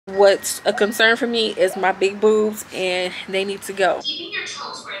What's a concern for me is my big boobs, and they need to go. Keeping your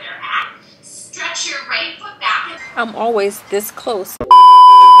toes where they're at. Stretch your right foot back. I'm always this close.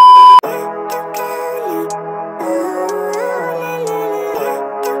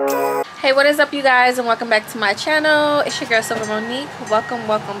 Hey, what is up, you guys, and welcome back to my channel. It's your girl Silver Monique. Welcome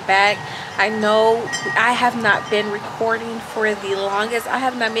back. I know I have not been recording for the longest. I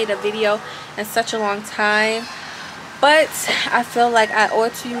have not made a video in such a long time, but I feel like I owe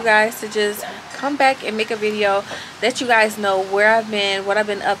it to you guys to just come back and make a video, let you guys know where I've been, what I've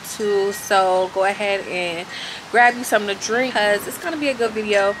been up to. So go ahead and grab you something to drink, because it's gonna be a good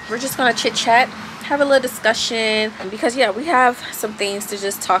video. We're just gonna chit chat, have a little discussion, because yeah, we have some things to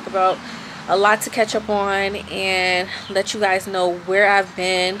just talk about, a lot to catch up on, and let you guys know where I've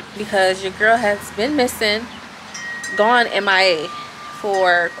been, because your girl has been missing, gone MIA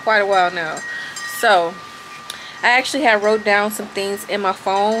for quite a while now. So I actually have wrote down some things in my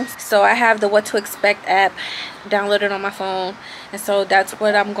phone. So I have the What to Expect app downloaded on my phone, and so that's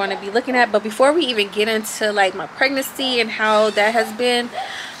what I'm going to be looking at. But before we even get into like my pregnancy and how that has been,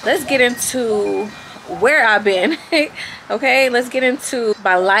 let's get into where I've been. Okay, let's get into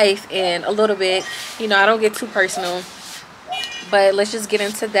my life in a little bit. You know, I don't get too personal, but let's just get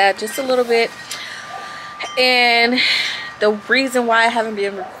into that just a little bit, and the reason why I haven't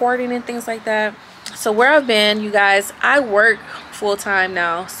been recording and things like that. So where I've been, you guys, I work full-time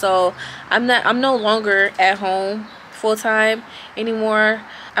now, so I'm no longer at home full-time anymore.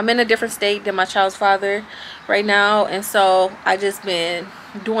 I'm in a different state than my child's father right now, and so I just been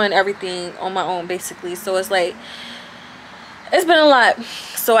doing everything on my own basically. So it's like, it's been a lot.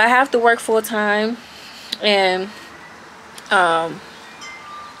 So I have to work full-time, and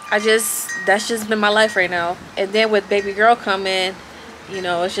that's just been my life right now. And then with baby girl coming, you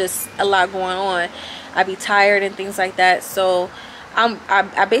know, it's just a lot going on. I be tired and things like that. So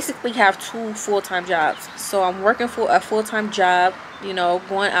I basically have two full-time jobs. So I'm working for a full-time job, you know,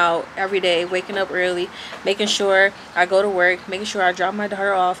 going out every day, waking up early, making sure I go to work, making sure I drop my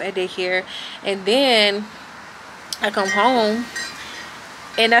daughter off at daycare, and then I come home,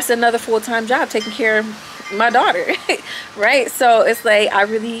 and that's another full-time job, taking care of my daughter. Right? So it's like I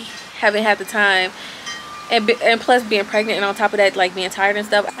really haven't had the time. And plus being pregnant, and on top of that, like being tired and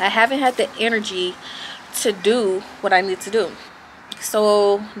stuff, I haven't had the energy to do what I need to do.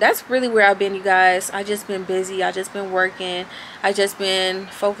 So that's really where I've been, you guys. I just been busy. I just been working. I just been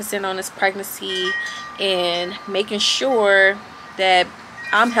focusing on this pregnancy and making sure that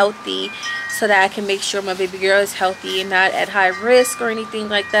I'm healthy, so that I can make sure my baby girl is healthy and not at high risk or anything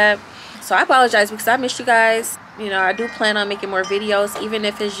like that. So I apologize because I missed you guys. You know, I do plan on making more videos, even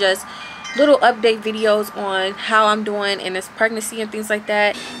if it's just little update videos on how I'm doing in this pregnancy and things like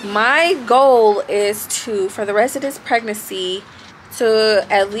that. My goal is to, for the rest of this pregnancy, to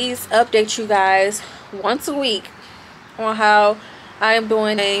at least update you guys once a week on how I am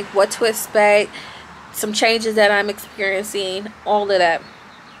doing, what to expect, some changes that I'm experiencing, all of that.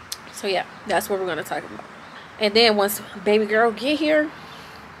 So yeah, that's what we're going to talk about. And then once baby girl get here,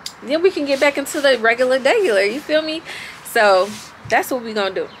 then we can get back into the regular, you feel me? So that's what we're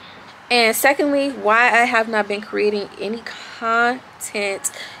going to do. And secondly, why I have not been creating any content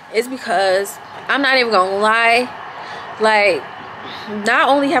is because I'm not even gonna lie, like, not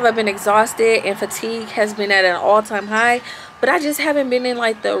only have I been exhausted and fatigue has been at an all-time high, but I just haven't been in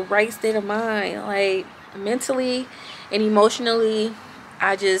like the right state of mind, like mentally and emotionally.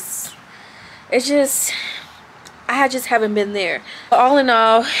 I just haven't been there. All in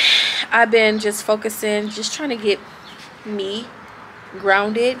all, I've been just focusing, just trying to get me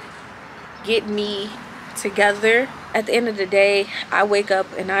grounded, get me together. At the end of the day, I wake up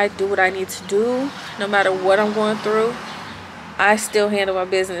and I do what I need to do. No matter what I'm going through, I still handle my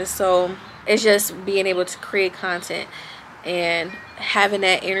business. So it's just being able to create content and having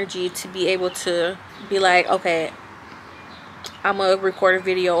that energy to be able to be like, okay, I'm gonna record a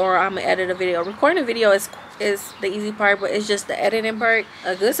video or I'm gonna edit a video. Recording a video is the easy part, but it's just the editing part.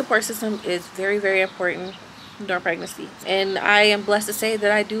 A good support system is very, very important during pregnancy, and I am blessed to say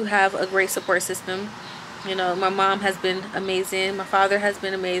that I do have a great support system. You know, my mom has been amazing, my father has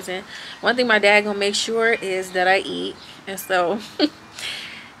been amazing. One thing my dad gonna make sure is that I eat, and so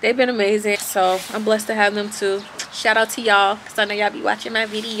they've been amazing. So I'm blessed to have them too. Shout out to y'all, because I know y'all be watching my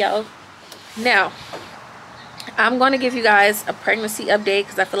video. Now I'm going to give you guys a pregnancy update,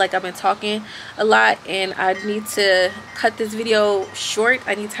 because I feel like I've been talking a lot and I need to cut this video short.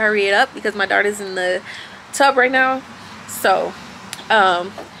 I need to hurry it up because my daughter's in the tub right now. So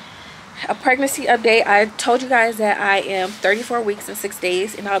a pregnancy update. I told you guys that I am 34 weeks and 6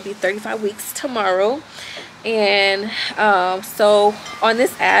 days, and I'll be 35 weeks tomorrow. And so on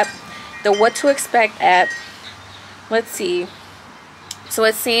this app, the What to Expect app, let's see. So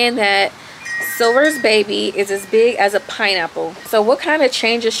it's saying that Silver's baby is as big as a pineapple. So what kind of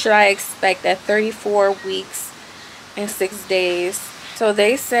changes should I expect at 34 weeks and 6 days? So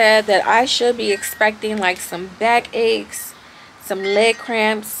they said that I should be expecting like some back aches, some leg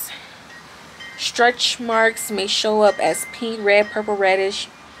cramps, stretch marks may show up as pink, red, purple, reddish.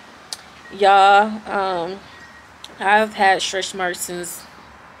 Y'all, I've had stretch marks since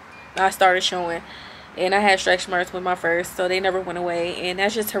I started showing, and I had stretch marks with my first, so they never went away, and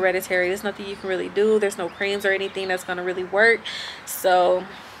that's just hereditary. There's nothing you can really do. There's no creams or anything that's gonna really work. So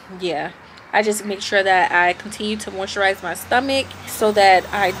yeah, I just make sure that I continue to moisturize my stomach so that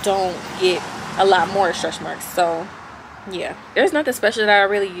I don't get a lot more stretch marks. So yeah, there's nothing special that I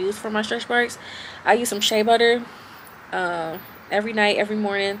really use for my stretch marks. I use some shea butter every night, every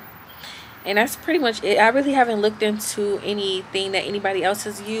morning, and that's pretty much it. I really haven't looked into anything that anybody else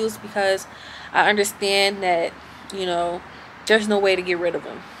has used because I understand that, you know, there's no way to get rid of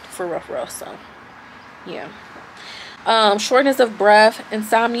them for rough. So yeah. Shortness of breath,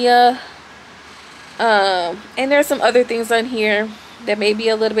 insomnia, and there's some other things on here that may be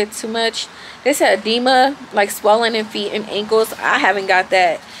a little bit too much. They said edema, like swelling in feet and ankles. I haven't got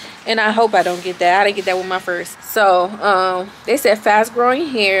that, and I hope I don't get that. I didn't get that with my first. So they said fast growing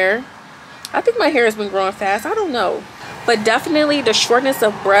hair. I think my hair has been growing fast. I don't know, but definitely the shortness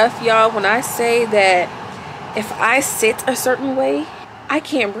of breath, y'all. When I say that if I sit a certain way, I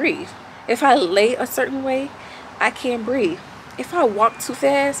can't breathe. If I lay a certain way, I can't breathe. If I walk too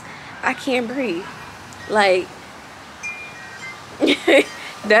fast, I can't breathe. Like,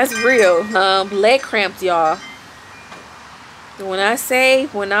 that's real. Leg cramps, y'all. When I say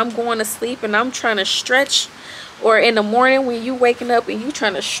when I'm going to sleep and I'm trying to stretch, or in the morning when you waking up and you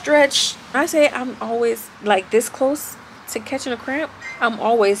trying to stretch, I say I'm always like this close to catching a cramp. I'm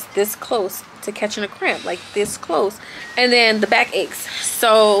always this close to catching a cramp, like this close. And then the back aches.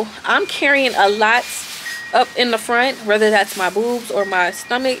 So I'm carrying a lot up in the front, whether that's my boobs or my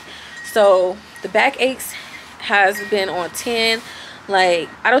stomach. So the back aches has been on 10. Like,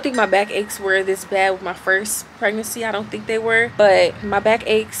 I don't think my back aches were this bad with my first pregnancy. I don't think they were, but my back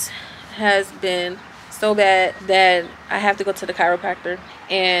aches has been so bad that I have to go to the chiropractor.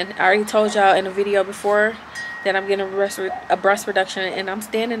 And I already told y'all in a video before that I'm getting a breast reduction, and I'm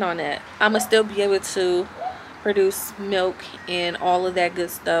standing on that. I'm gonna still be able to produce milk and all of that good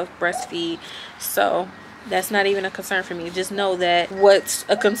stuff, breastfeed. So that's not even a concern for me. Just know that what's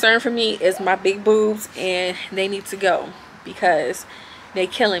a concern for me is my big boobs, and they need to go because they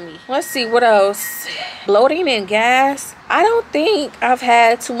killing me. Let's see what else. Bloating and gas. I don't think I've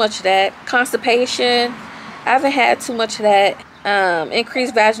had too much of that. Constipation. I haven't had too much of that.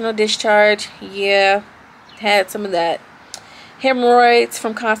 Increased vaginal discharge. Yeah, had some of that. Hemorrhoids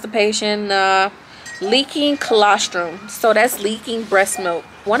from constipation. Leaking colostrum. So that's leaking breast milk.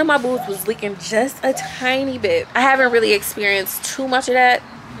 One of my boobs was leaking just a tiny bit. I haven't really experienced too much of that,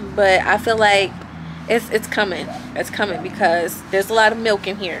 but I feel like it's coming. It's coming because there's a lot of milk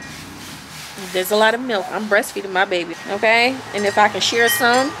in here. There's a lot of milk. I'm breastfeeding my baby, okay? And if I can share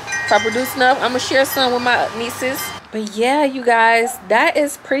some, if I produce enough, I'm gonna share some with my nieces. But yeah, you guys, that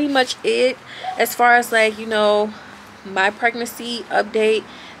is pretty much it as far as, like, you know, my pregnancy update.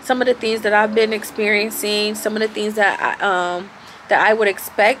 Some of the things that I've been experiencing, some of the things that I would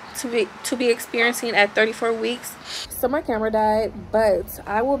expect to be experiencing at 34 weeks. So my camera died, but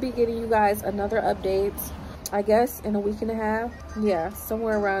I will be getting you guys another update, I guess, in a week and a half. Yeah,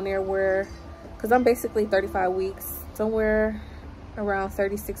 somewhere around there, where, because I'm basically 35 weeks, somewhere around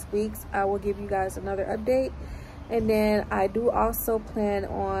 36 weeks, I will give you guys another update. And then I do also plan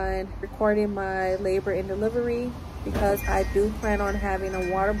on recording my labor and delivery, because I do plan on having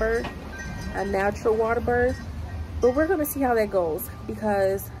a water birth, a natural water birth. But we're gonna see how that goes,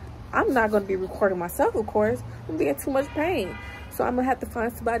 because I'm not gonna be recording myself, of course. I'm being too much pain. So I'm gonna have to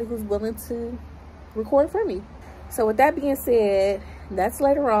find somebody who's willing to record for me. So with that being said, that's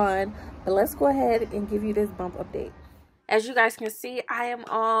later on, but let's go ahead and give you this bump update. As you guys can see, I am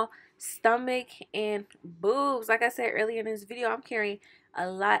all stomach and boobs. Like I said earlier in this video, I'm carrying a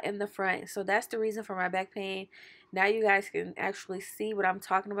lot in the front, so that's the reason for my back pain. Now you guys can actually see what I'm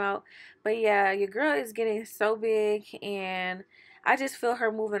talking about. But yeah, your girl is getting so big, and I just feel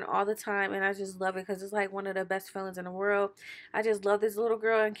her moving all the time, and I just love it because it's like one of the best feelings in the world. I just love this little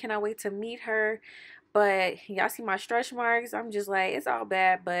girl and cannot wait to meet her. But y'all see my stretch marks. I'm just like, it's all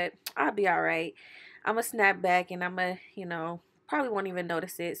bad, but I'll be all right. I'm gonna snap back, and I'm gonna, you know, probably won't even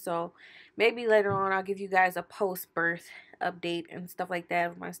notice it. So maybe later on I'll give you guys a post-birth update and stuff like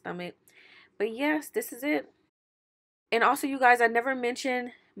that with my stomach. But yes, this is it. And also, you guys, I never mentioned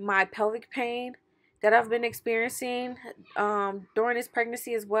my pelvic pain that I've been experiencing during this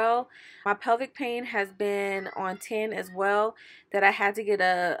pregnancy as well. My pelvic pain has been on 10 as well, that I had to get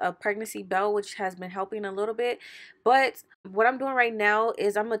a pregnancy belt, which has been helping a little bit. But what I'm doing right now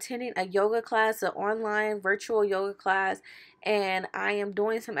is I'm attending a yoga class, an online virtual yoga class, and I am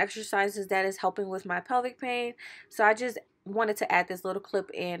doing some exercises that is helping with my pelvic pain. So I just wanted to add this little clip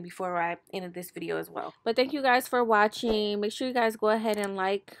in before I ended this video as well. But thank you guys for watching. Make sure you guys go ahead and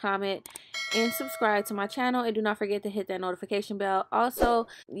like, comment, and subscribe to my channel, and do not forget to hit that notification bell. Also,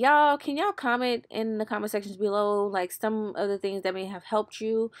 can y'all comment in the comment sections below like some of the things that may have helped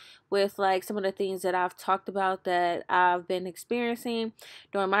you with like some of the things that I've talked about that I've been experiencing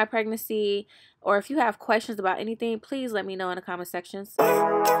during my pregnancy, or if you have questions about anything, please let me know in the comment sections.